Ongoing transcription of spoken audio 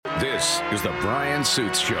This is the Bryan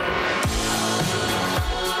Suits Show.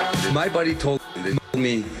 My buddy told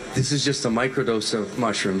me this is just a microdose of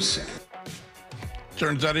mushrooms.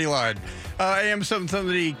 Turns out he lied. AM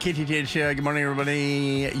 770 KTTH. Good morning,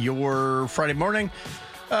 everybody. Your Friday morning.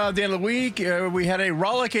 At the end of the week, we had a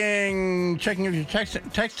rollicking checking of your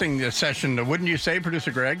texting session, wouldn't you say,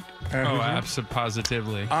 Producer Greg?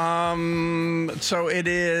 Positively. So it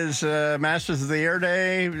is Masters of the Air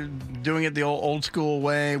Day, doing it the old school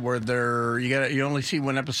way, where you only see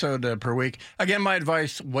one episode per week. Again, my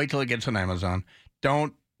advice: wait till it gets on Amazon.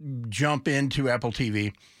 Don't jump into Apple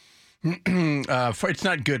TV. It's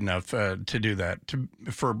not good enough to do that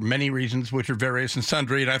for many reasons, which are various and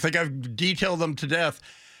sundry, and I think I've detailed them to death.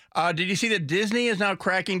 Did you see that Disney is now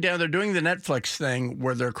cracking down? They're doing the Netflix thing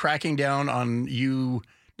where they're cracking down on you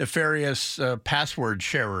nefarious password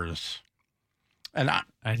sharers. And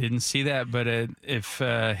I didn't see that, but if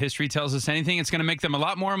history tells us anything, it's going to make them a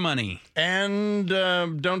lot more money. And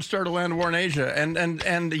don't start a land war in Asia.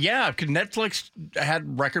 And yeah, Netflix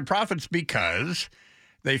had record profits because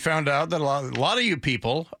they found out that a lot of you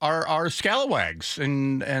people are scalawags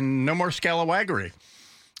and no more scalawaggery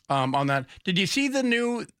on that. Did you see the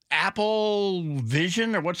new Apple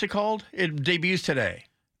Vision, or what's it called? It debuts today.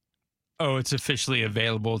 Oh, it's officially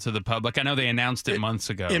available to the public. I know they announced it months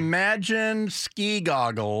ago. Imagine ski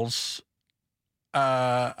goggles,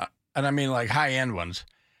 and I mean like high-end ones,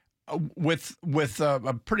 with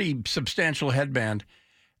a pretty substantial headband.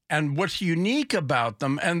 And what's unique about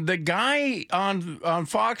them, and the guy on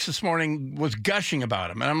Fox this morning was gushing about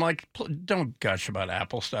them, and I'm like, don't gush about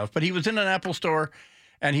Apple stuff. But he was in an Apple store,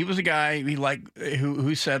 and he was a guy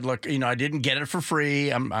who said, look, I didn't get it for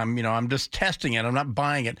free. I'm just testing it. I'm not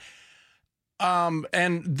buying it.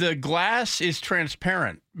 And the glass is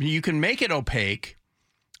transparent. You can make it opaque,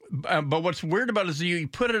 but what's weird about it is you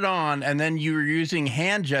put it on, and then you're using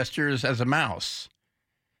hand gestures as a mouse.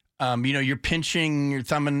 You're pinching your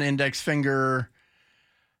thumb and index finger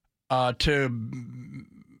to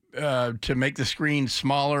make the screen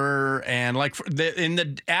smaller, and like in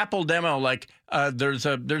the Apple demo, there's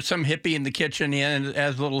some hippie in the kitchen and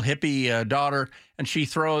has a little hippie daughter, and she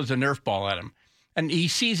throws a Nerf ball at him, and he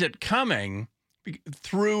sees it coming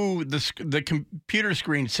through the computer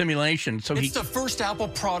screen simulation. So it's the first Apple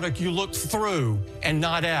product you look through and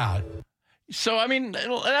not at. So I mean,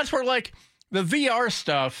 that's where the VR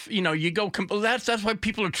stuff, you go. That's why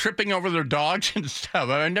people are tripping over their dogs and stuff.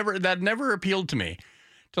 That never appealed to me,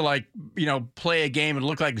 to play a game and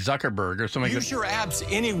look like Zuckerberg or something. Use your apps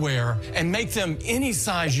anywhere and make them any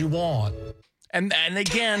size you want. And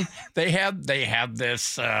again, they have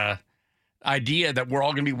this idea that we're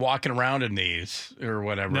all going to be walking around in these or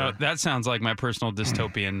whatever. No, that sounds like my personal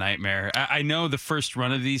dystopian nightmare. I know the first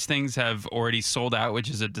run of these things have already sold out, which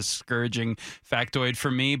is a discouraging factoid for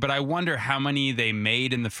me, but I wonder how many they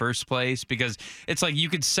made in the first place, because it's like you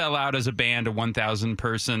could sell out as a band a 1,000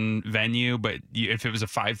 person venue, but if it was a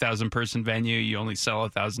 5,000 person venue, you only sell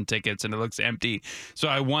 1,000 tickets and it looks empty. So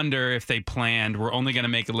I wonder if they planned, we're only going to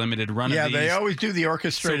make a limited run of these. Yeah, they always do the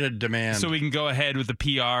orchestrated demand. So we can go ahead with the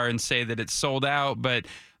PR and say that it's sold out. But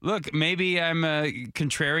look, maybe I'm a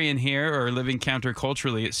contrarian here or living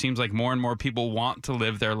counterculturally. It seems like more and more people want to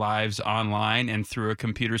live their lives online and through a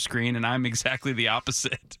computer screen, and I'm exactly the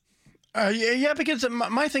opposite. Yeah, because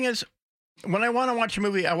my thing is, when I want to watch a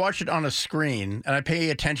movie, I watch it on a screen and I pay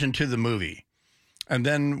attention to the movie. And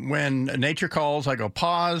then when nature calls, I go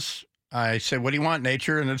pause. I say, what do you want,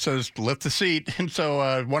 nature? And it says, lift the seat. And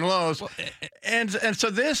so one of those. Well, and so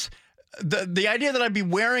this... The idea that I'd be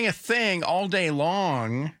wearing a thing all day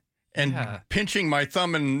long and pinching my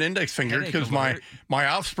thumb and index finger because my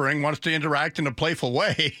offspring wants to interact in a playful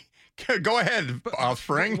way. Go ahead,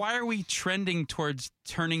 offspring. But why are we trending towards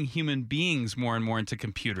turning human beings more and more into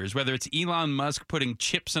computers? Whether it's Elon Musk putting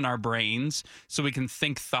chips in our brains so we can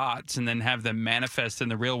think thoughts and then have them manifest in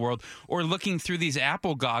the real world, or looking through these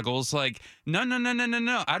Apple goggles like, no.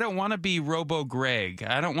 I don't want to be Robo Greg.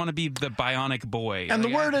 I don't want to be the bionic boy. And the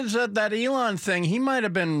word is that Elon thing, he might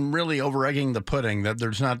have been really over-egging the pudding, that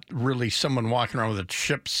there's not really someone walking around with a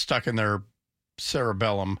chip stuck in their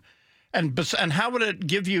cerebellum. And how would it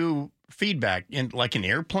give you feedback in like an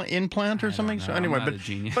implant or something? So anyway,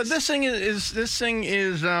 but this thing is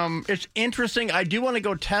it's interesting. I do want to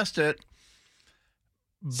go test it.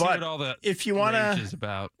 But see what all the if you want to, is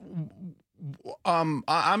about. I'm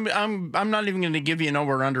not even going to give you an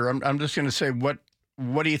over or under. I'm just going to say what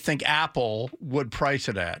do you think Apple would price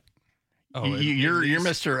it at? Oh, you're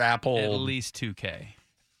Mr. Apple. At least $2,000.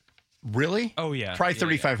 Really? Oh yeah. Try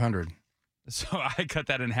 $3,500. So I cut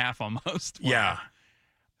that in half almost. Wow. Yeah.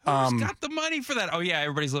 Who's got the money for that? Oh, yeah,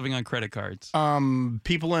 everybody's living on credit cards.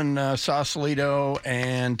 People in Sausalito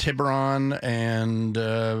and Tiburon and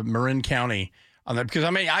Marin County on that. Because, I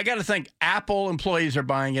mean, I got to think Apple employees are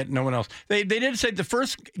buying it, no one else. They did say the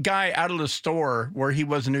first guy out of the store where he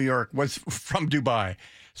was in New York was from Dubai.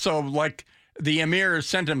 So, like, the emir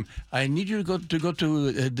sent him, I need you to go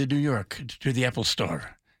to the New York, to the Apple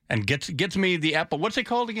store, and gets me the Apple. What's it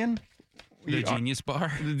called again? The Genius Bar?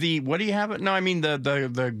 What do you have it? No, I mean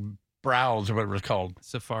the brows or whatever it's called.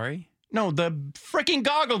 Safari? No, the freaking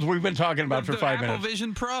goggles we've been talking about for 5 minutes. Apple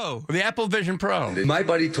Vision Pro. The Apple Vision Pro. My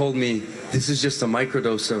buddy told me this is just a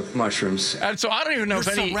microdose of mushrooms. And so I don't even know Your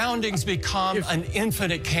if any... surroundings become an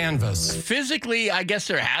infinite canvas. Physically, I guess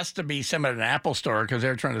there has to be some at an Apple store because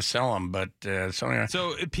they're trying to sell them. But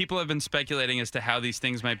So people have been speculating as to how these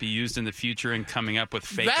things might be used in the future and coming up with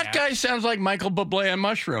fake that apps. guy sounds like Michael Bublé on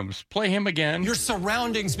mushrooms. Play him again. Your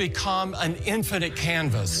surroundings become an infinite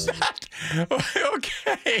canvas.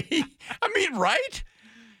 Okay. I mean, right?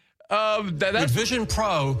 With That's Vision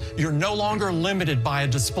Pro, you're no longer limited by a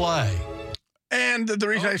display. And the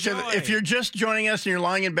reason I said that, if you're just joining us and you're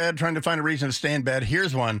lying in bed trying to find a reason to stay in bed,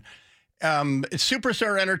 here's one.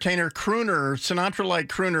 Superstar entertainer, crooner, Sinatra-like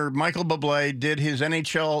crooner, Michael Bublé did his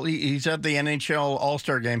NHL. He's at the NHL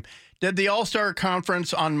All-Star game. Did the All-Star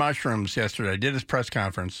conference on mushrooms yesterday. Did his press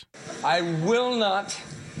conference. I will not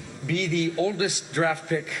be the oldest draft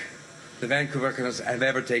pick the Vancouver Canucks have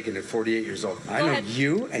ever taken at 48 years old. I know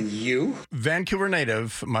you and you. Vancouver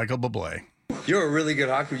native, Michael Bublé. You're a really good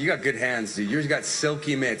hockey. You got good hands, dude. You've got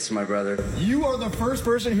silky mitts, my brother. You are the first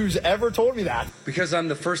person who's ever told me that. Because I'm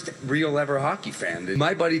the first real ever hockey fan.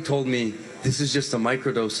 My buddy told me this is just a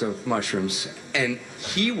microdose of mushrooms, and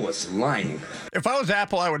he was lying. If I was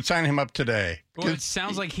Apple, I would sign him up today. Well, it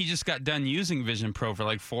sounds like he just got done using Vision Pro for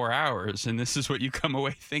like 4 hours, and this is what you come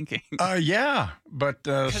away thinking. Yeah, but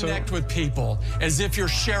Connect with people as if you're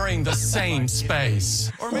sharing the same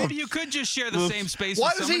space. Or maybe you could just share the same space Why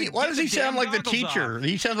with does somebody. he? Why does he sound like the Goggles teacher? off.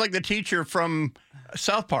 He sounds like the teacher from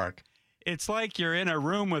South Park. It's like you're in a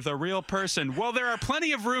room with a real person. Well, there are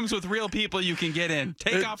plenty of rooms with real people you can get in.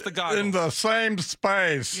 Take off the goggles. In the same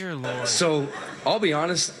space. Dear Lord. So, I'll be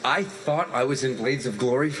honest, I thought I was in Blades of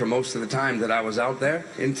Glory for most of the time that I was out there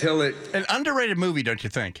until it... An underrated movie, don't you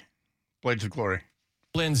think? Blades of Glory.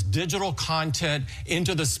 Blends digital content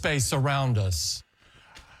into the space around us.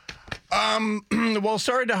 Well,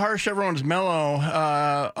 sorry to harsh everyone's mellow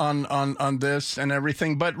on this and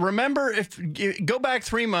everything, but remember, go back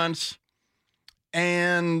 3 months,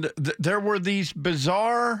 and there were these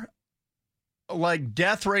bizarre, like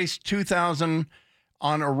Death Race 2000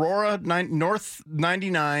 on Aurora North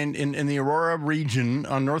 99 in the Aurora region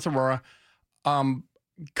on North Aurora.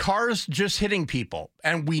 Cars just hitting people,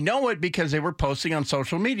 and we know it because they were posting on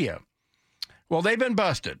social media. Well, they've been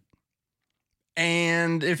busted.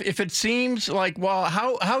 And if it seems like, well,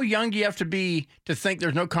 how young do you have to be to think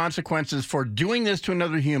there's no consequences for doing this to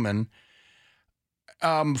another human,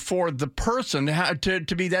 for the person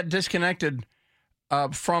to be that disconnected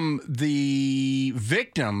from the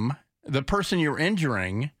victim, the person you're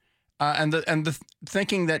injuring, and the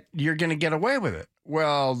thinking that you're going to get away with it?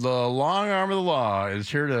 Well, the long arm of the law is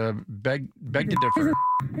here to beg to differ.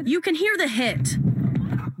 You can hear the hit,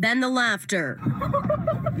 then the laughter.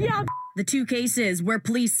 Yeah. The two cases where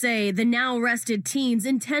police say the now arrested teens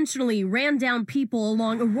intentionally ran down people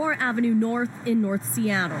along Aurora Avenue North in North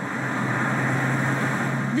Seattle.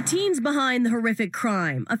 The teens behind the horrific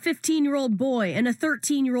crime, a 15-year-old boy and a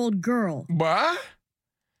 13-year-old girl. What?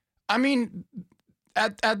 I mean,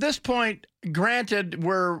 at this point, granted,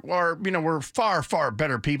 we're far, far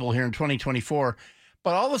better people here in 2024,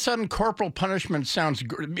 but all of a sudden, corporal punishment sounds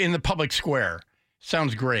in the public square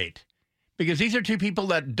sounds great. Because these are two people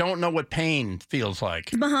that don't know what pain feels like.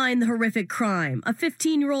 Behind the horrific crime, a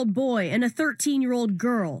 15-year-old boy and a 13-year-old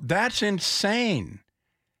girl. That's insane.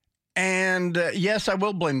 And yes, I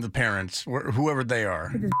will blame the parents, whoever they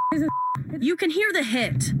are. You can hear the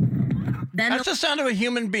hit. Then That's the sound of a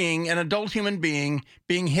human being, an adult human being,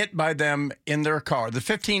 being hit by them in their car, the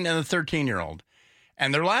 15 and the 13-year-old.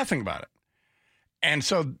 And they're laughing about it. And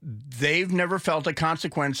so they've never felt a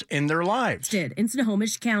consequence in their lives. in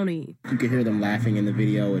Snohomish County. You can hear them laughing in the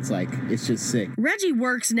video. It's just sick. Reggie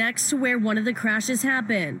works next to where one of the crashes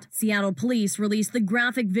happened. Seattle police released the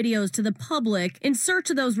graphic videos to the public in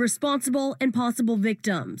search of those responsible and possible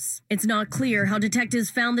victims. It's not clear how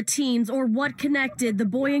detectives found the teens or what connected the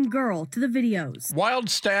boy and girl to the videos. Wild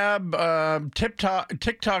Stab,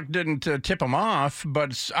 TikTok didn't tip them off,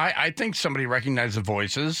 but I think somebody recognized the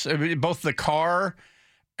voices, both the car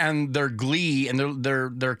and their glee and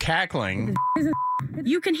their cackling.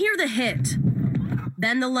 You can hear the hit.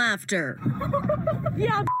 Then the laughter.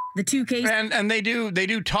 Yeah. The two cases. And they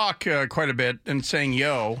do talk quite a bit and saying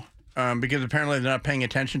yo, because apparently they're not paying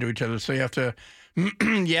attention to each other. So you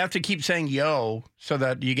have to keep saying yo so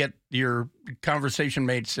that you get your conversation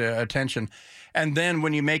mate's attention. And then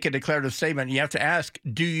when you make a declarative statement, you have to ask,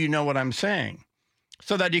 do you know what I'm saying?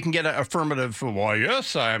 So that you can get an affirmative, why,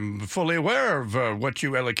 yes, I'm fully aware of what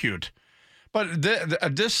you elocute. But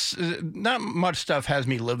this, not much stuff has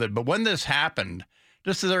me livid. But when this happened,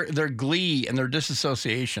 just their glee and their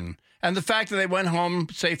disassociation, and the fact that they went home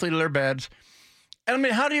safely to their beds. And I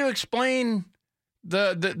mean, how do you explain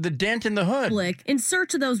the dent in the hood? In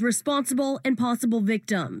search of those responsible and possible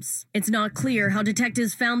victims. It's not clear how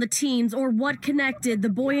detectives found the teens or what connected the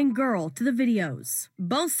boy and girl to the videos.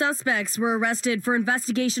 Both suspects were arrested for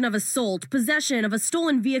investigation of assault, possession of a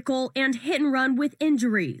stolen vehicle, and hit and run with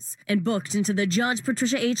injuries, and booked into the Judge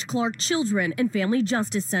Patricia H. Clark Children and Family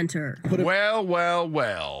Justice Center. Well.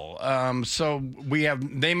 So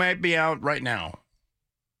they might be out right now.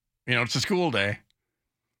 You know, it's a school day.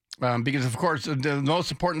 Because, of course, the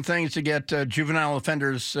most important thing is to get juvenile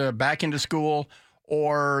offenders back into school,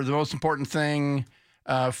 or the most important thing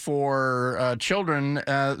for children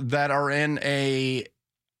that are in a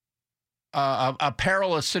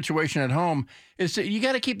perilous situation at home is that you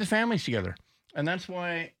got to keep the families together. And that's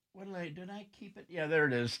why, did I keep it? Yeah, there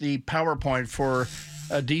it is. The PowerPoint for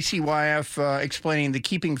DCYF explaining the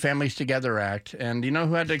Keeping Families Together Act. And you know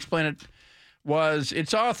who had to explain it? Was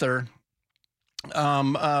its author,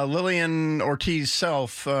 Lillian Ortiz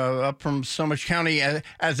Self, up from Snohomish County,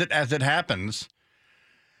 as it happens.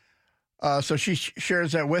 So she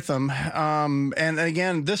shares that with them. And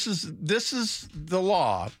again, this is the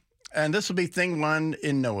law, and this will be thing one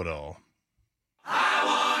in Know It All. I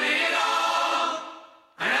want it all,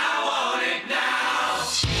 and I want it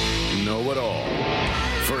now. Know It All.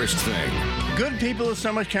 First thing. Good people of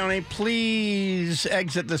Snohomish County, please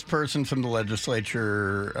exit this person from the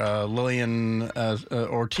legislature, Lillian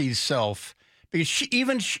Ortiz Self, because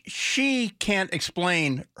she can't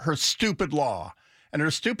explain her stupid law. And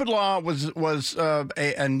her stupid law was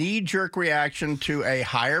a knee-jerk reaction to a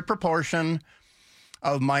higher proportion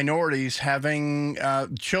of minorities having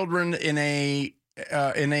children in a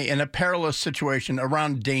perilous situation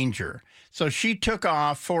around danger. So she took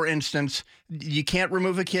off, for instance, you can't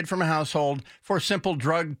remove a kid from a household for simple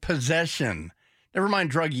drug possession. Never mind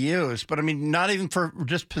drug use, but I mean, not even for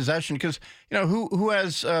just possession, because, you know, who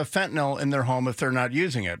has fentanyl in their home if they're not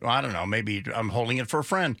using it? Well, I don't know. Maybe I'm holding it for a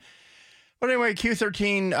friend. But anyway,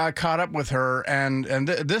 Q13 caught up with her, and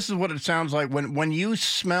this is what it sounds like when you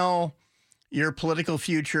smell your political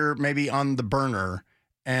future maybe on the burner,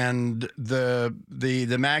 and the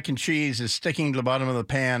mac and cheese is sticking to the bottom of the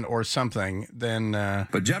pan or something, then...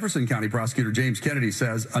 But Jefferson County Prosecutor James Kennedy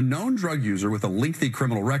says a known drug user with a lengthy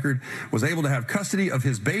criminal record was able to have custody of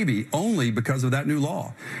his baby only because of that new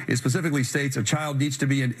law. It specifically states a child needs to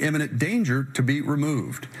be in imminent danger to be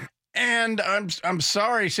removed. And I'm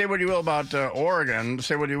sorry, say what you will about Oregon,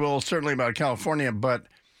 say what you will certainly about California, but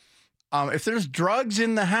if there's drugs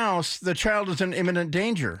in the house, the child is in imminent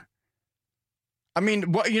danger. I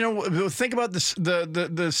mean, what, you know, think about this,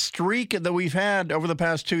 the streak that we've had over the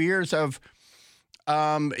past 2 years of,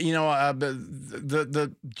 the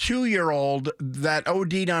 2-year-old that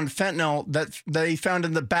OD'd on fentanyl that they found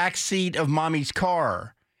in the back seat of mommy's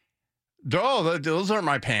car. Oh, those aren't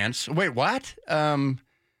my pants. Wait, what?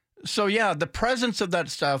 So yeah, the presence of that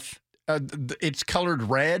stuff, it's colored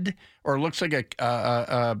red or looks like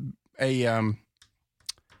the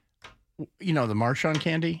Marchand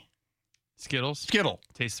candy. Skittle.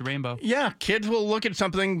 Taste the rainbow. Yeah, kids will look at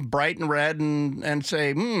something bright and red and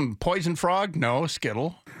say, poison frog? No,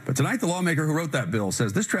 Skittle. But tonight, the lawmaker who wrote that bill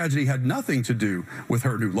says this tragedy had nothing to do with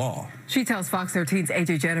her new law. She tells Fox 13's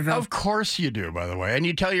A.J. Genevieve. Of course you do, by the way. And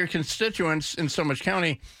you tell your constituents in Snohomish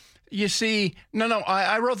County, you see,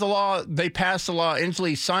 I wrote the law, they passed the law,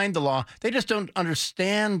 Inslee signed the law. They just don't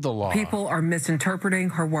understand the law. People are misinterpreting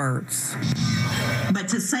her words. But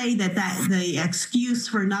to say that the excuse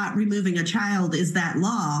for not removing a child is that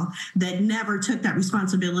law that never took that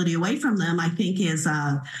responsibility away from them, I think is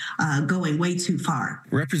going way too far.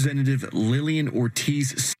 Representative Lillian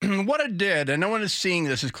Ortiz. What it did, and no one is seeing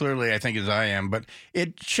this as clearly, I think, as I am, but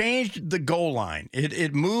it changed the goal line.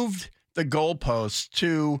 It moved the goalposts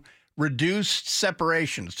to reduced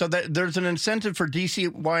separation so that there's an incentive for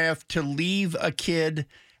DCYF to leave a kid,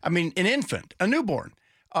 an infant, a newborn,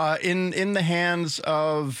 in the hands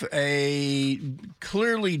of a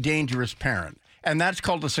clearly dangerous parent. And that's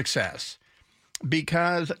called a success.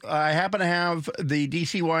 Because I happen to have the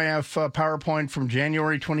DCYF PowerPoint from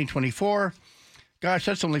January 2024. Gosh,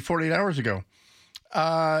 that's only 48 hours ago.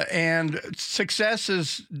 And success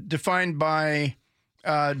is defined by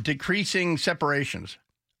decreasing separations.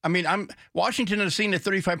 I mean, Washington has seen a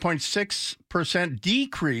 35.6%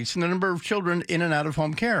 decrease in the number of children in and out of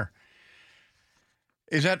home care.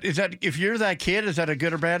 Is that if you're that kid, is that a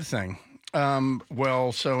good or bad thing?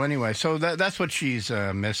 So anyway, so that's what she's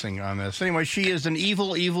missing on this. Anyway, she is an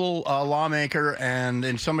evil lawmaker, and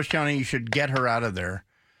in Summers County, you should get her out of there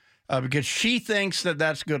because she thinks that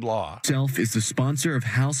that's good law. Self is the sponsor of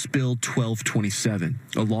House Bill 1227,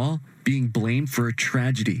 a law being blamed for a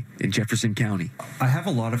tragedy in Jefferson County. I have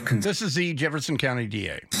a lot of This is the Jefferson County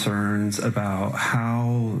DA. Concerns about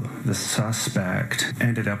how the suspect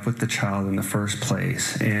ended up with the child in the first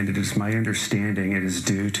place, and it is my understanding it is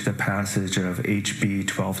due to the passage of HB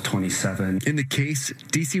 1227. In the case,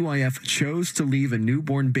 DCYF chose to leave a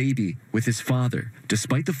newborn baby with his father,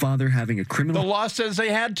 despite the father having a criminal... The law says they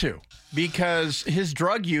had to, because his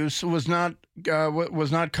drug use was not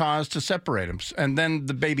cause to separate him. And then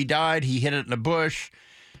the baby died. He hid it in a bush,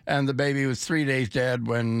 and the baby was 3 days dead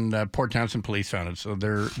when Port Townsend police found it. So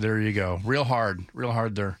there you go. Real hard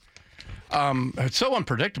there. It's so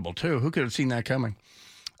unpredictable, too. Who could have seen that coming?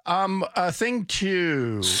 Thing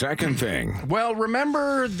two. Second thing. Well,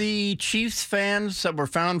 remember the Chiefs fans that were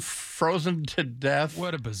found frozen to death?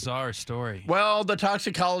 What a bizarre story. Well, the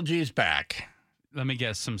toxicology is back. Let me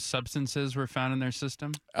guess, some substances were found in their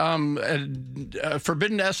system?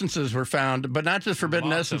 Forbidden essences were found, but not just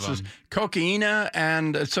forbidden essences, cocaine,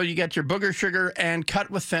 and so you get your booger sugar and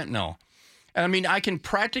cut with fentanyl. And I mean, I can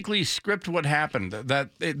practically script what happened, that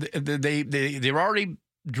they were already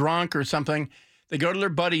drunk or something. They go to their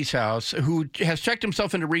buddy's house, who has checked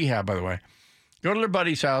himself into rehab, by the way. Go to their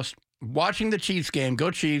buddy's house, watching the Chiefs game,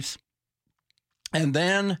 go Chiefs, and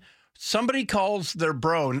then... somebody calls their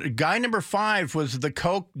bro. Guy number 5 was the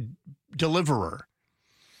coke deliverer.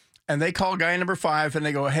 And they call guy number 5 and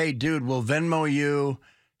they go, hey, dude, we'll Venmo you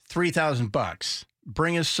 $3,000.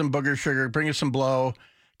 Bring us some booger sugar. Bring us some blow.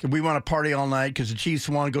 We want to party all night because the Chiefs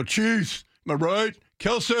want to go, Chiefs, am I right?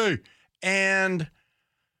 Kelsey. And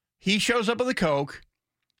he shows up with the coke.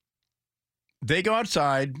 They go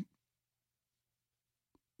outside,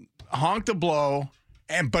 honk the blow.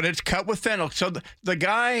 But it's cut with fentanyl. So the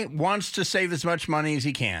guy wants to save as much money as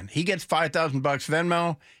he can. He gets $5,000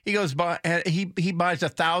 Venmo. He goes he buys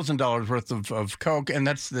 $1,000 worth of coke, and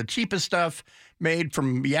that's the cheapest stuff made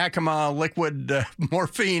from Yakima, liquid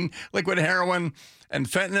morphine, liquid heroin, and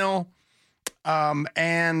fentanyl,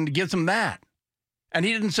 and gives him that. And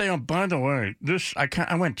he didn't say, "Oh, by the way,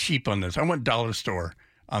 I went cheap on this. I went dollar store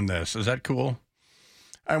on this. Is that cool?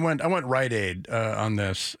 I went Rite Aid on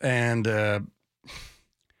this,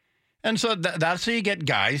 And so that's how you get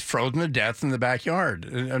guys frozen to death in the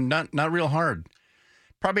backyard. Not real hard.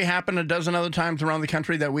 Probably happened a dozen other times around the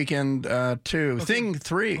country that weekend, too. Okay. Thing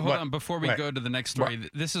 3. Hold on, before we go to the next story,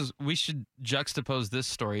 we should juxtapose this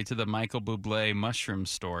story to the Michael Bublé mushroom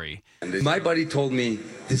story. My buddy told me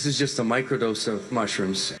this is just a microdose of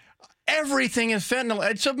mushrooms. Everything is fentanyl.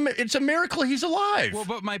 It's a miracle he's alive. Well,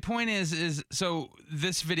 but my point is so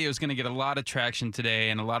this video is going to get a lot of traction today,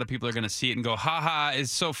 and a lot of people are going to see it and go, "Ha,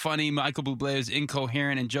 it's so funny. Michael Bublé is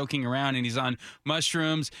incoherent and joking around, and he's on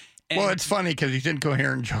mushrooms." Well, it's funny because he's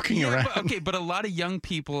incoherent and joking around. But a lot of young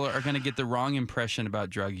people are going to get the wrong impression about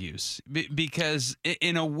drug use because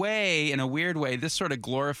in a weird way, this sort of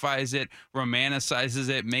glorifies it, romanticizes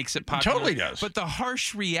it, makes it popular. Totally does. But the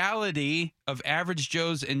harsh reality of average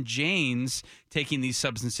Joes and Janes taking these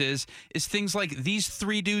substances is things like these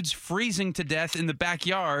 3 dudes freezing to death in the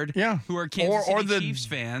backyard who are Kansas City Chiefs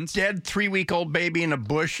fans. Dead 3-week-old baby in a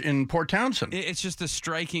bush in Port Townsend. It's just a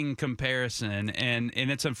striking comparison, and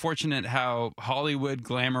it's unfortunate how Hollywood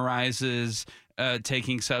glamorizes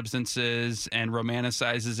taking substances and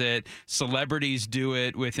romanticizes it. Celebrities do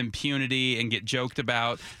it with impunity and get joked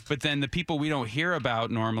about. But then the people we don't hear about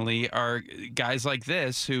normally are guys like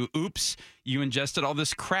this who, oops, you ingested all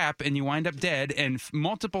this crap and you wind up dead, and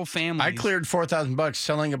multiple families. I cleared $4,000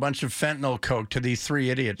 selling a bunch of fentanyl coke to these 3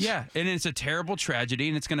 idiots. Yeah, and it's a terrible tragedy,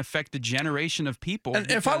 and it's going to affect the generation of people. And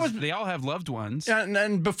they all have loved ones.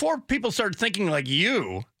 And before people start thinking like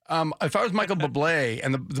you, if I was Michael Bublé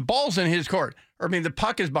and the ball's in his court, or I mean the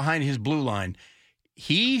puck is behind his blue line,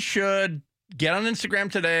 he should get on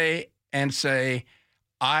Instagram today and say,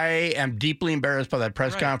 I am deeply embarrassed by that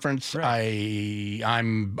press conference. Right.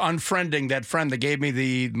 I'm unfriending that friend that gave me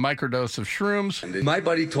the microdose of shrooms. My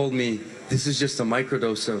buddy told me this is just a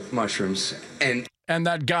microdose of mushrooms. And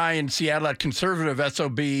that guy in Seattle, that conservative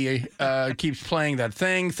SOB, keeps playing that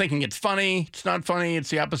thing, thinking it's funny. It's not funny. It's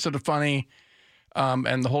the opposite of funny.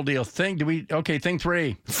 and the whole deal. Thing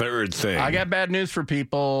 3. Third thing. I got bad news for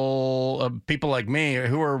people like me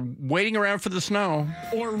who are waiting around for the snow.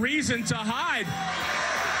 Or reason to hide.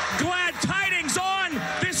 Glad tidings on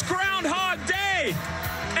this Groundhog Day.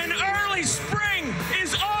 An early spring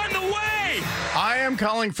is on the way. I am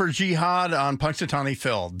calling for jihad on Punxsutawney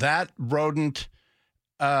Phil. That rodent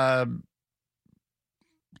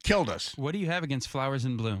killed us. What do you have against flowers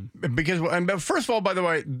in bloom? Because, first of all, by the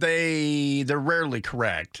way, they're rarely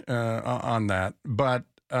correct on that. But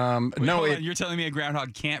you're telling me a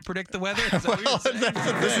groundhog can't predict the weather? Is that what you're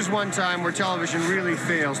saying? This is one time where television really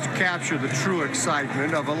fails to capture the true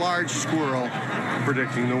excitement of a large squirrel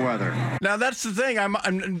predicting the weather. Now, that's the thing.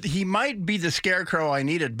 He might be the scarecrow I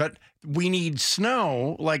needed, but we need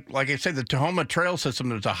snow. Like I said, the Tahoma Trail system,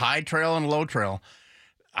 there's a high trail and a low trail.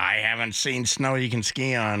 I haven't seen snow you can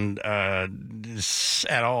ski on at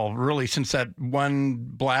all, really, since that one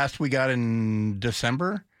blast we got in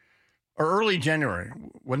December or early January,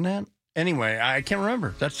 wasn't that? Anyway, I can't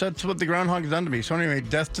remember. That's what the groundhog has done to me. So anyway,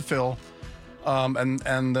 death to Phil, and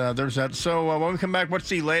there's that. So when we come back, what's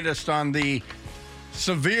the latest on the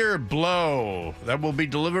severe blow that will be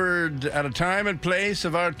delivered at a time and place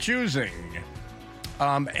of our choosing?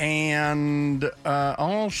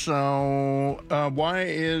 Also, why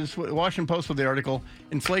is Washington Post with the article,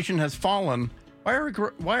 inflation has fallen. Why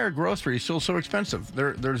are groceries still so expensive?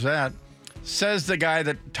 There's that. Says the guy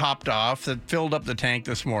that topped off, that filled up the tank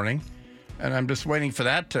this morning. And I'm just waiting for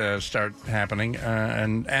that to start happening.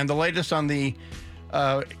 And the latest on the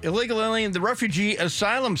illegal alien, the refugee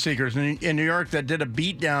asylum seekers in New York that did a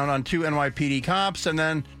beatdown on 2 NYPD cops and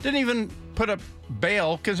then didn't even put up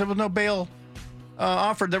bail because there was no bail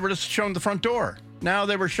offered. They were just shown the front door. Now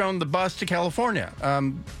they were shown the bus to California.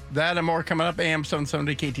 That and more coming up. AM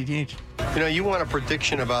 770 KTTH. You know, you want a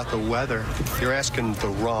prediction about the weather. You're asking the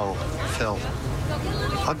wrong Phil.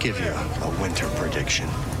 I'll give you a winter prediction.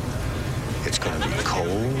 It's going to be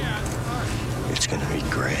cold. It's going to be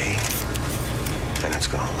gray. And it's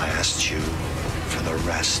going to last you for the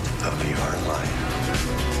rest of your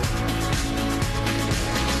life.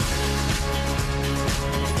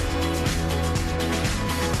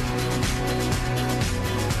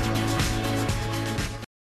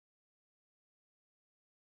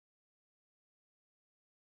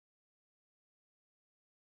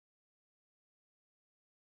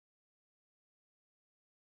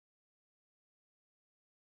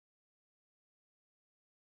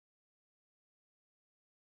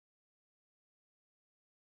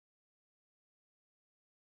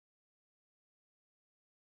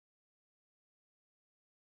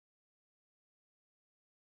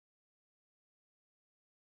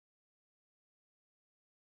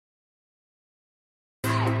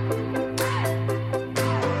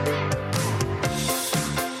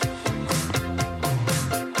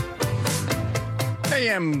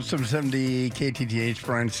 AM 770 KTTH,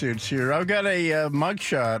 Bryan Suits here. I've got a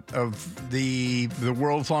mugshot of the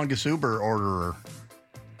world's longest Uber orderer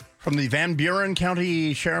from the Van Buren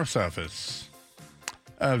County Sheriff's Office,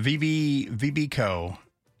 VBCO,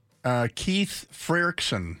 Keith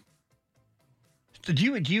Freriksen. Do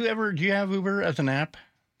you have Uber as an app?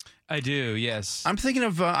 I do, yes. I'm thinking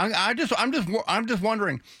of I'm just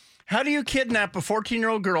wondering, how do you kidnap a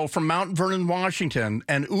 14-year-old girl from Mount Vernon, Washington,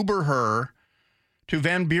 and Uber her to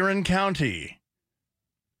Van Buren County?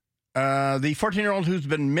 The 14-year-old who's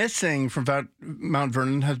been missing from Mount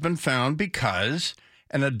Vernon has been found because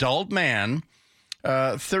an adult man,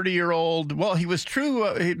 30-year-old, well, he was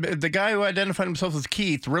true. The guy who identified himself as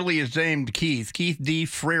Keith really is named Keith D.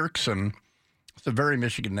 Freriksen. It's a very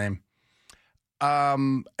Michigan name.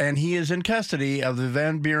 And he is in custody of the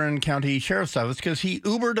Van Buren County Sheriff's Office because he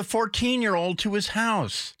Ubered a 14-year-old to his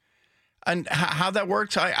house. And how that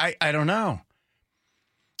works, I don't know.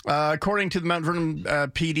 According to the Mount Vernon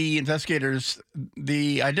PD investigators,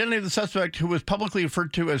 the identity of the suspect, who was publicly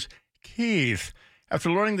referred to as Keith, after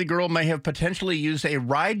learning the girl may have potentially used a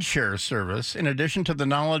rideshare service, in addition to the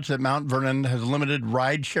knowledge that Mount Vernon has limited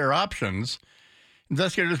rideshare options,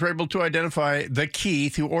 investigators were able to identify the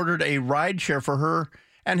Keith who ordered a rideshare for her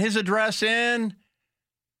and his address in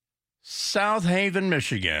South Haven,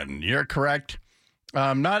 Michigan. You're correct.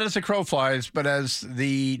 Not as the crow flies, but as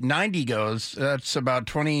the 90 goes, that's about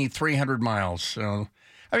 2,300 miles. So,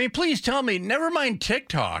 I mean, please tell me, never mind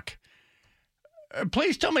TikTok.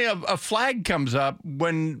 Please tell me a flag comes up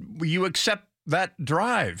when you accept that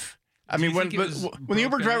drive. I mean, when the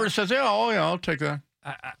Uber driver says, yeah, I'll take that.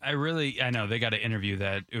 I know they got to interview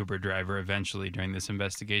that Uber driver eventually during this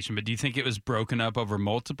investigation, but do you think it was broken up over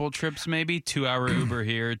multiple trips, maybe? 2-hour Uber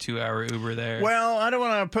here, 2-hour Uber there? Well, I don't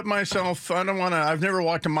want to put myself, I've never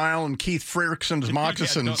walked a mile in Keith Frierickson's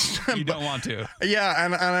moccasins. You don't want to. Yeah,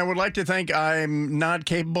 and I would like to think I'm not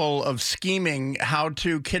capable of scheming how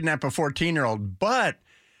to kidnap a 14-year-old, but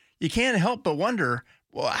you can't help but wonder,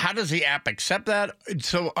 well, how does the app accept that?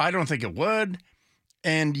 So I don't think it would,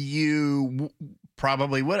 and you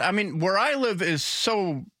probably would. I mean, where I live is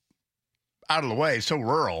so out of the way, so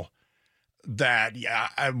rural, that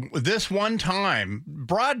this one time,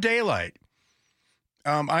 broad daylight,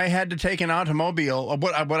 I had to take an automobile.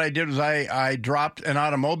 What I did was I dropped an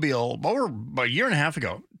automobile over a year and a half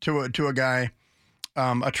ago to a guy,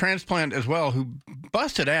 a transplant as well, who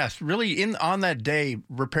busted ass, really on that day,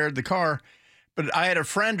 repaired the car. But I had a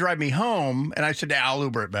friend drive me home, and I said, I'll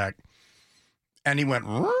Uber it back. And he went,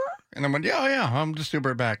 "Rrr?" And I went, yeah, I'm just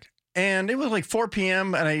Uber it back. And it was like 4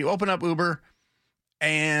 p.m. and I opened up Uber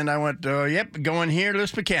and I went, yep, going here to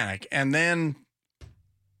this mechanic. And then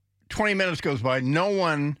 20 minutes goes by. No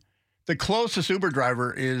one, the closest Uber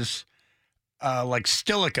driver is like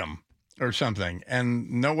Stillicum or something. And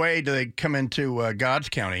no way do they come into God's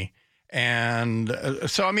County. And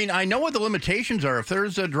so, I mean, I know what the limitations are. If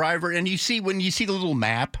there's a driver and when you see the little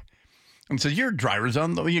map, and says your driver's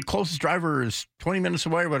your closest driver is 20 minutes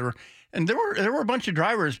away or whatever. And there were a bunch of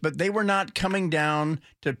drivers, but they were not coming down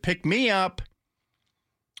to pick me up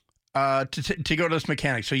to go to this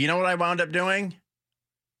mechanic. So you know what I wound up doing?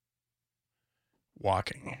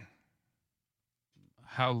 Walking.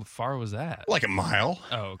 How far was that? Like a mile.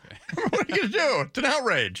 Oh, okay. What are you going to do? It's an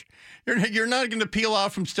outrage. You're not going to peel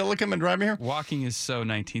off from Stillicum and drive me here? Walking is so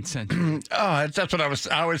 19th century. That's what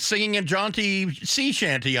I was singing a jaunty sea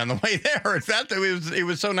shanty on the way there. In fact, it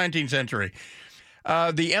was so 19th century.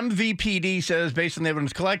 The MVPD says, based on the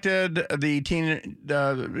evidence collected, the teen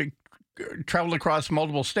traveled across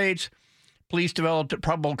multiple states. Police developed a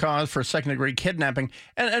probable cause for second-degree kidnapping.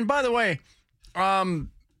 And by the way,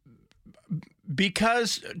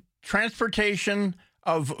 because transportation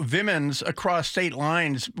of women's across state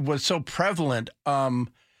lines was so prevalent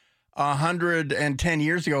 110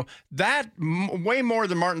 years ago, that way more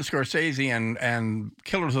than Martin Scorsese and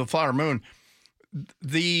Killers of the Flower Moon,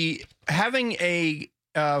 having a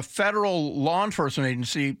federal law enforcement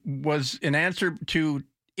agency was an answer to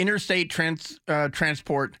interstate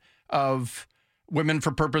transport of women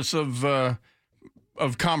for purpose of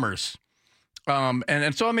commerce.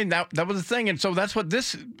 And so, I mean, that was the thing. And so that's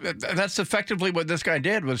effectively what this guy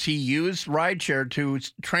did, was he used rideshare to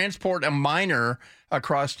transport a minor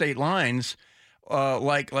across state lines,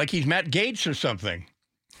 like he's Matt Gaetz or something.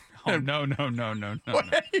 Oh, no.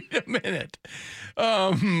 Wait a minute.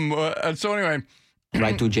 So anyway.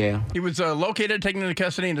 Right to jail. He was located, taken into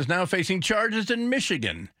custody, and is now facing charges in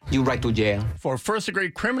Michigan. You right to jail. For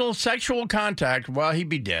first-degree criminal sexual contact while he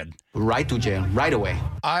be dead. Right to jail, right away.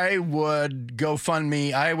 I would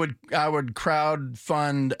GoFundMe. I would crowd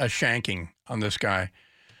fund a shanking on this guy.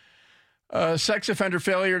 Sex offender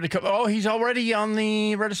failure to he's already on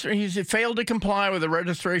the register. He's failed to comply with the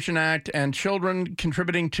Registration Act and children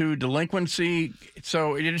contributing to delinquency.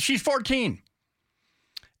 So she's 14.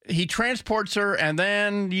 He transports her, and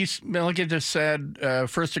then like it just said,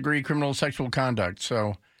 first-degree criminal sexual conduct.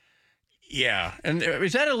 So, yeah. And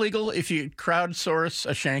is that illegal if you crowdsource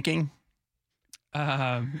a shanking?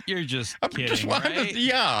 You're just kidding, right?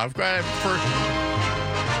 Yeah.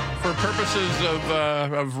 For purposes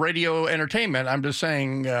of radio entertainment, I'm just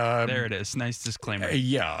saying. There it is. Nice disclaimer.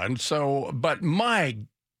 Yeah. And so, but my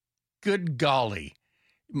good golly,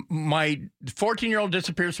 my 14-year-old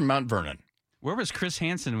disappears from Mount Vernon. Where was Chris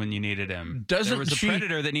Hansen when you needed him? There was a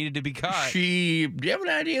predator that needed to be caught. Do you have an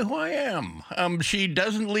idea who I am? She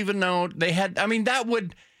doesn't leave a note.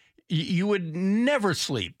 You would never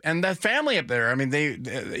sleep. And that family up there, I mean, they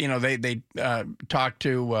talked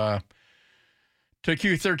to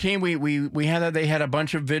Q13. We had that. They had a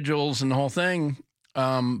bunch of vigils and the whole thing.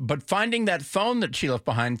 But finding that phone that she left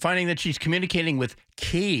behind, finding that she's communicating with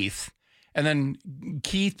Keith, and then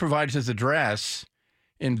Keith provides his address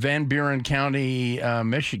in Van Buren County,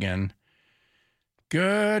 Michigan.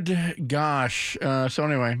 Good gosh. So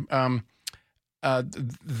anyway, and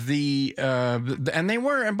they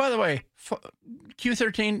were, and by the way,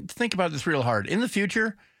 Q13, think about this real hard. In the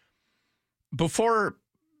future, before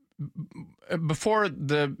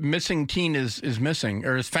the missing teen is missing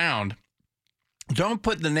or is found, don't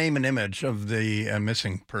put the name and image of the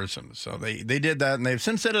missing person. So they did that, and they've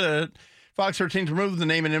since said it. Fox 13 to remove the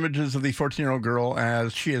name and images of the 14-year-old girl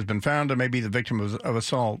as she has been found and may be the victim of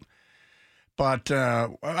assault. But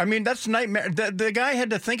I mean, that's nightmare. The guy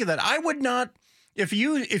had to think of that. I would not. If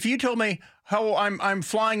you told me, oh, I'm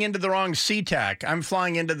flying into the wrong SeaTac. I'm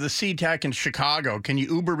flying into the SeaTac in Chicago. Can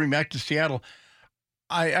you Uber me back to Seattle?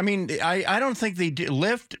 I mean, I don't think they do.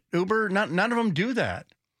 Lyft, Uber, none of them do that.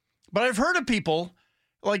 But I've heard of people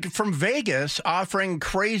like from Vegas offering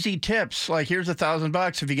crazy tips. Like, here's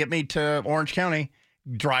 $1,000 if you get me to Orange County,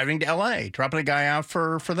 driving to LA, dropping a guy out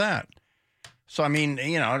for that. So, I mean,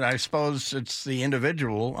 you know, I suppose it's the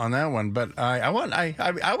individual on that one, but I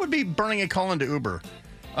would be burning a call into Uber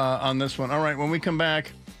on this one. All right, when we come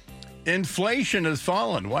back, inflation has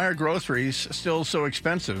fallen. Why are groceries still so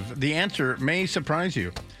expensive? The answer may surprise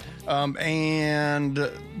you. And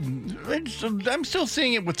I'm still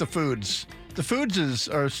seeing it with the foods. The foods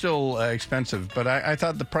are still expensive, but I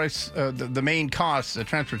thought the price, the main cost, the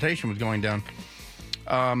transportation was going down.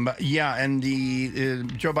 Yeah, and the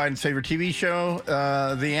Joe Biden's favorite TV show,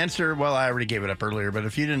 the answer, well, I already gave it up earlier, but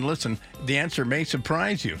if you didn't listen, the answer may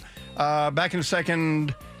surprise you. Back in a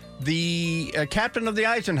second, the captain of the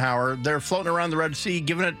Eisenhower, they're floating around the Red Sea,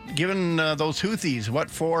 giving those Houthis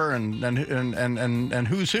what for and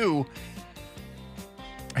who's who.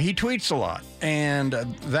 He tweets a lot, and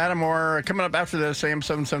that and more coming up after this, AM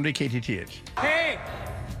 770 KTTH. Hey,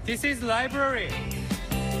 this is library.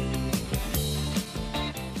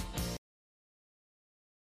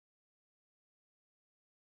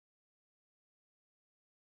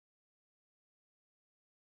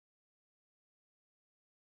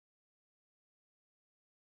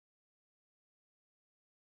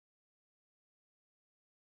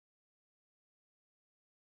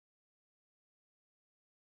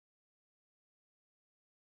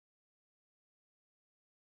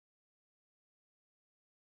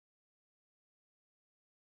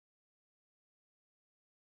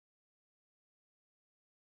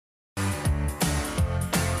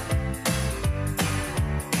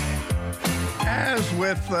 As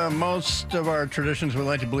with most of our traditions, we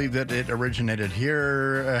like to believe that it originated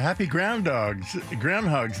here. Happy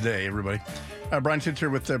Groundhog's Day, everybody. Bryan sits here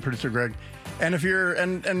with producer Greg. And if you're,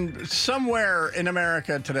 and somewhere in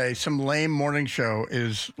America today, some lame morning show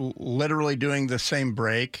is literally doing the same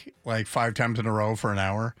break like 5 times in a row for an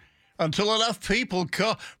hour. Until enough people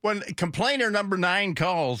call. When complainer number 9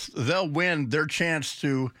 calls, they'll win their chance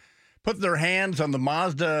to put their hands on the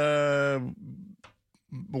Mazda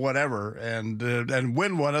whatever and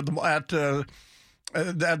win one at the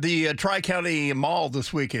Tri-County Mall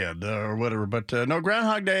this weekend or whatever. But no,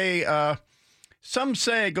 Groundhog Day, some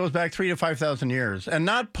say it goes back 3,000 to 5,000 years, and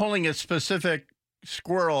not pulling a specific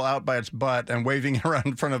squirrel out by its butt and waving it around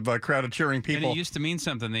in front of a crowd of cheering people. And it used to mean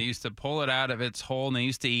something. They used to pull it out of its hole and they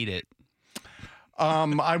used to eat it.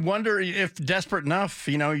 I wonder if desperate enough,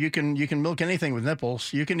 you know, you can milk anything with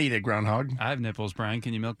nipples. You can eat a groundhog. I have nipples, Brian.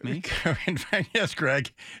 Can you milk me? In fact, yes,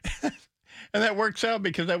 Greg. And that works out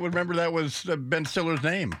because I would remember that was Ben Stiller's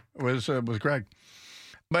name was Greg.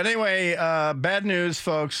 But anyway, bad news,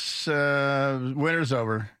 folks. Winter's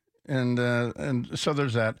over, and so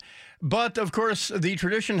there's that. But of course, the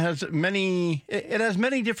tradition has many. It has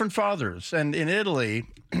many different fathers, and in Italy,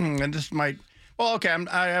 and this might. Well, okay,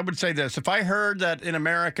 I would say this. If I heard that in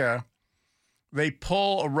America they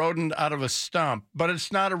pull a rodent out of a stump, but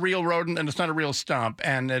it's not a real rodent and it's not a real stump,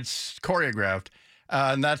 and it's choreographed,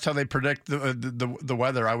 and that's how they predict the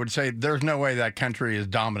weather, I would say there's no way that country is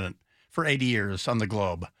dominant for 80 years on the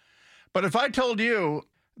globe. But if I told you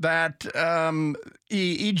that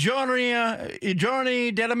I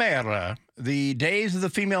giorni della mera, the days of the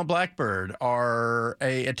female blackbird, are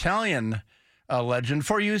a Italian legend,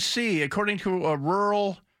 for you see, according to a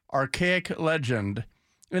rural archaic legend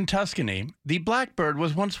in Tuscany, the blackbird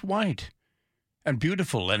was once white and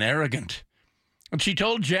beautiful and arrogant. And she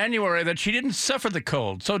told January that she didn't suffer the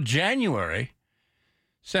cold, so January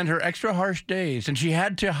sent her extra harsh days, and she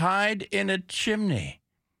had to hide in a chimney.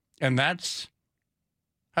 And that's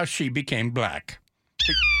how she became black.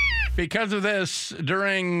 Because of this,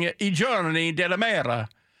 during I giorni della mera,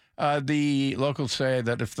 the locals say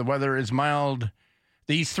that if the weather is mild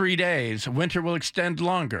these 3 days, winter will extend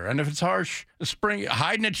longer. And if it's harsh, spring,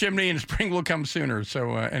 hide in a chimney and spring will come sooner.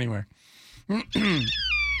 So anyway. But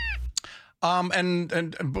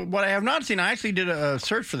what I have not seen, I actually did a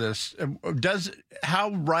search for this.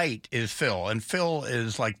 How right is Phil? And Phil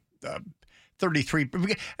is like 33.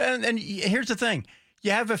 And here's the thing.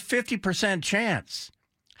 You have a 50% chance.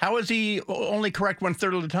 How is he only correct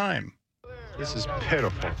 1/3 of the time? This is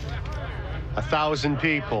pitiful. 1,000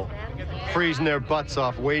 people freezing their butts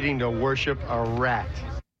off waiting to worship a rat.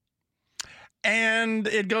 And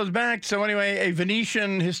it goes back. So anyway, a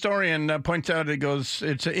Venetian historian points out it's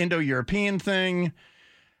an Indo-European thing.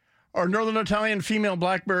 Are Northern Italian female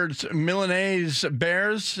blackbirds, Milanese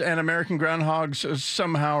bears, and American groundhogs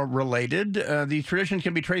somehow related? The tradition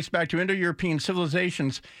can be traced back to Indo-European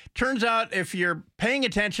civilizations. Turns out if you're paying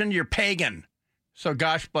attention, you're pagan. So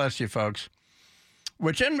gosh bless you, folks.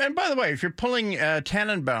 Which, and by the way, if you're pulling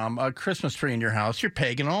Tannenbaum, a Christmas tree in your house, you're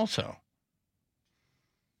pagan also.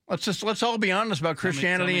 Let's all be honest about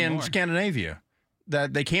Christianity and Scandinavia.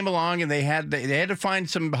 That they came along and they had to find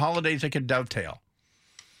some holidays they could dovetail.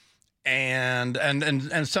 And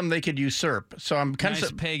some they could usurp. So I'm kind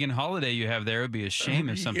of pagan holiday you have there. It would be a shame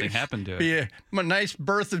if something happened to it. Be a nice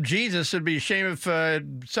birth of Jesus. It'd be a shame if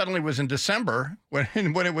suddenly it was in December when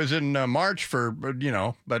it was in March for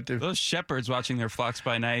But those shepherds watching their flocks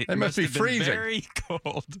by night, they must be freezing. Very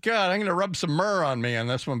cold. God, I'm going to rub some myrrh on me on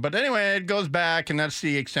this one. But anyway, it goes back, and that's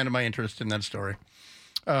the extent of my interest in that story.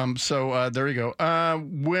 So there you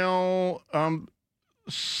go.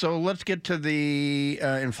 So let's get to the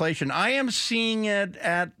inflation. I am seeing it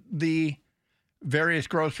at the various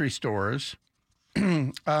grocery stores,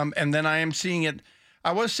 and then I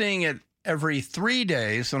was seeing it every 3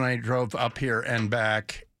 days when I drove up here and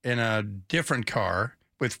back in a different car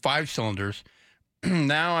with 5 cylinders.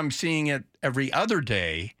 Now I'm seeing it every other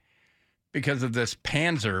day because of this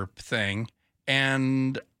Panzer thing,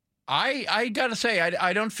 and I got to say,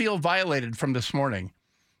 I don't feel violated from this morning.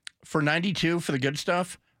 For 92 for the good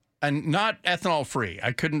stuff, and not ethanol free.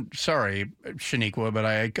 I couldn't. Sorry, Shaniqua, but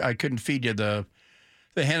I couldn't feed you the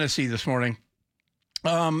Hennessy this morning.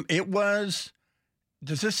 It was.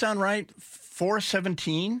 Does this sound right?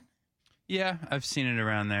 $4.17. Yeah, I've seen it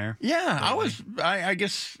around there. Yeah, I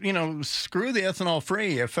guess screw the ethanol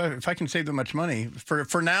free if I can save that much money.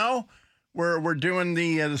 For now, we're doing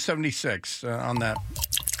the 76 on that,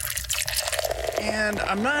 and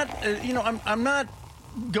I'm not. I'm not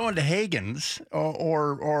going to Hagen's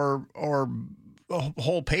or a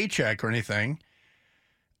whole paycheck or anything.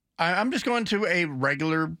 I'm just going to a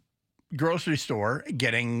regular grocery store,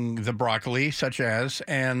 getting the broccoli, such as,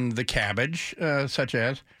 and the cabbage, such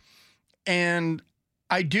as. And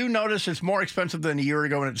I do notice it's more expensive than a year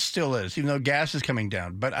ago, and it still is, even though gas is coming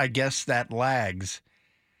down. But I guess that lags.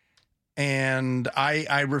 And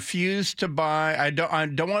I refuse to buy. I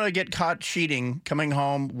don't want to get caught cheating coming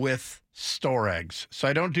home with store eggs. So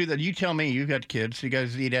I don't do that. You tell me, you've got kids. You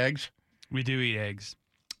guys eat eggs? We do eat eggs.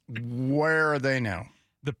 Where are they now?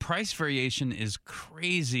 The price variation is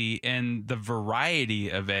crazy, and the variety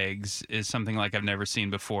of eggs is something like I've never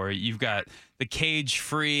seen before. You've got the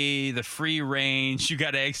cage-free, the free range. You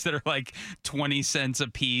got eggs that are like 20 cents a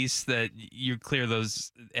piece that you clear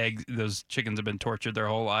those eggs. Those chickens have been tortured their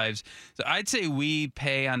whole lives. So I'd say we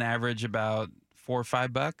pay on average about $4 or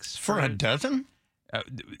 $5 for a dozen.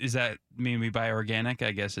 Does that mean we buy organic?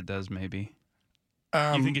 I guess it does, maybe.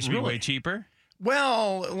 You think it should be way cheaper?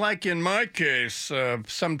 Well, like in my case,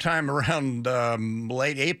 sometime around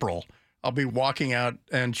late April, I'll be walking out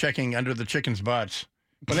and checking under the chickens' butts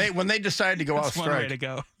when they decide to go off strike. That's one way to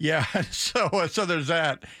go. Yeah, so there's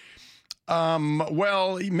that.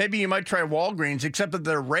 Well, maybe you might try Walgreens, except that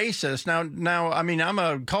they're racist. Now, I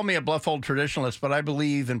mean, call me a bluff old traditionalist, but I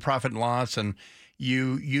believe in profit and loss, and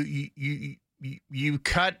you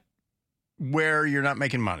cut where you're not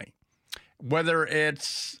making money, whether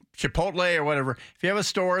it's Chipotle or whatever. If you have a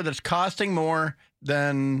store that's costing more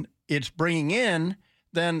than it's bringing in,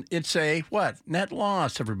 then it's a net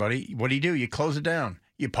loss. Everybody, what do? You close it down.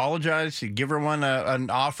 You apologize. You give everyone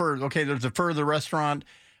an offer. Okay, there's a further restaurant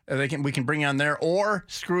we can bring on there, or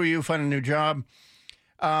screw you, find a new job.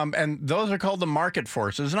 And those are called the market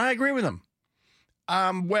forces, and I agree with them.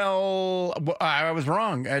 Well, I was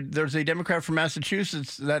wrong. There's a Democrat from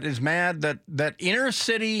Massachusetts that is mad that inner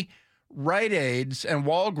city Rite Aids and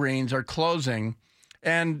Walgreens are closing.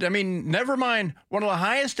 And I mean, never mind, one of the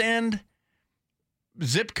highest end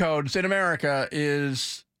zip codes in America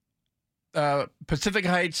is Pacific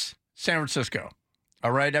Heights, San Francisco.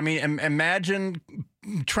 All right. I mean, imagine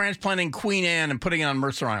transplanting Queen Anne and putting it on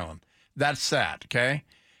Mercer Island. That's that. Okay.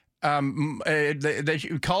 They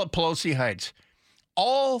call it Pelosi Heights.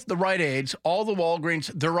 All the Rite Aids, all the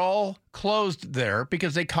Walgreens, they're all closed there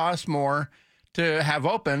because they cost more to have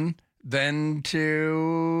open than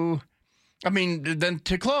to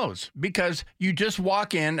close, because you just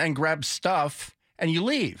walk in and grab stuff and you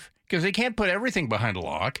leave because they can't put everything behind a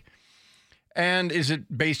lock. And is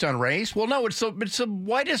it based on race? Well, no, it's the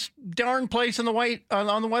whitest darn place on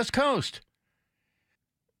the West Coast.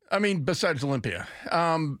 I mean, besides Olympia.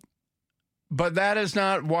 But that is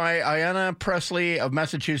not why Ayanna Pressley of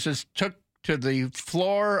Massachusetts took to the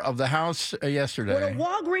floor of the House yesterday. When a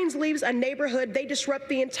Walgreens leaves a neighborhood, they disrupt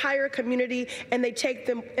the entire community, and they take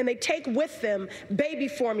with them baby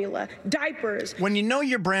formula, diapers. When you know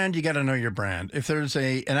your brand, you got to know your brand. If there's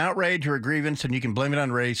an outrage or a grievance and you can blame it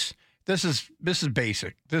on race, this is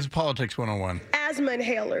basic. This is politics 101. Asthma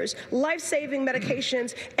inhalers, life-saving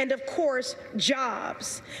medications, and of course,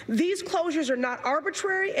 jobs. These closures are not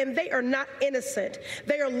arbitrary, and they are not innocent.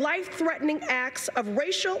 They are life-threatening acts of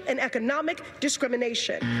racial and economic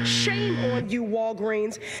discrimination. Shame on you,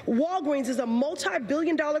 Walgreens. Walgreens is a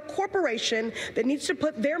multi-billion-dollar corporation that needs to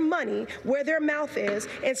put their money where their mouth is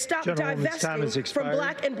and stop divesting from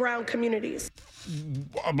Black and brown communities.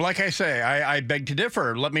 Like I say, I beg to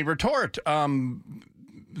differ. Let me retort.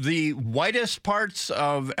 The whitest parts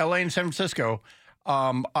of LA and San Francisco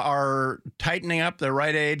are tightening up their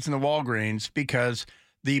Rite Aids and the Walgreens because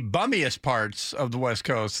the bummiest parts of the West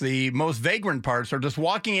Coast, the most vagrant parts, are just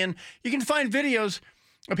walking in. You can find videos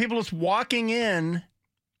of people just walking in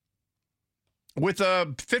with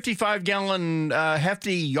a 55-gallon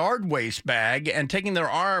hefty yard waste bag and taking their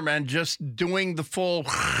arm and just doing the full,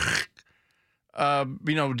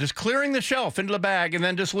 just clearing the shelf into the bag and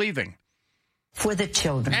then just leaving. For the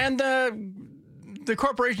children. And the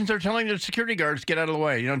corporations are telling their security guards, get out of the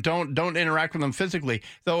way. Don't interact with them physically.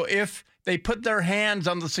 Though if they put their hands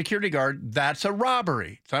on the security guard, that's a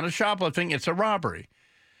robbery. It's not a shoplifting, it's a robbery.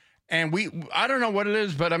 And I don't know what it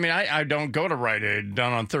is, but I mean, I don't go to Rite Aid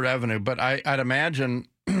down on 3rd Avenue, but I'd imagine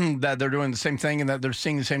that they're doing the same thing and that they're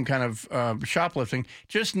seeing the same kind of shoplifting,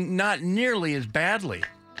 just not nearly as badly.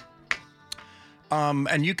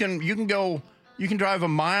 And you can drive a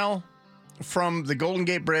mile from the Golden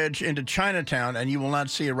Gate Bridge into Chinatown, and you will not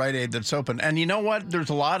see a Rite Aid that's open. And you know what? There's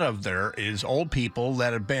a lot of there is old people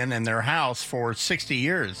that have been in their house for 60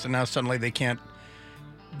 years, and now suddenly they can't,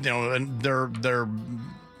 and their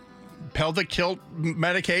pelvic tilt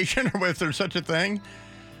medication, or if there's such a thing.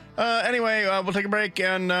 Anyway, we'll take a break,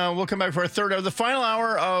 and we'll come back for the final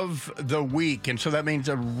hour of the week. And so that means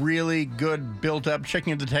a really good built-up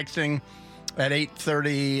checking of the texting at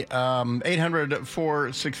 8:30,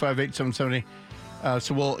 800-465-8770.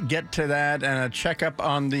 So we'll get to that and a checkup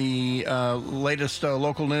on the latest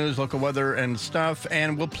local news, local weather and stuff.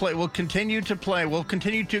 And we'll continue to play. We'll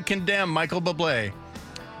continue to condemn Michael Bublé,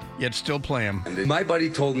 yet still play him. My buddy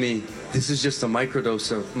told me this is just a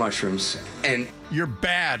microdose of mushrooms. And you're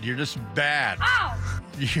bad. You're just bad. Ow!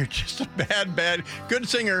 You're just a bad, good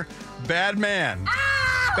singer, bad man.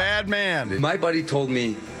 Ow! Bad man. My buddy told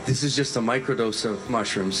me this is just a microdose of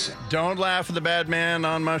mushrooms. Don't laugh at the bad man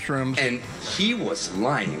on mushrooms. And he was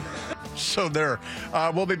lying. So there.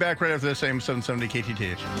 We'll be back right after this, AM 770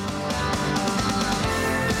 KTTH.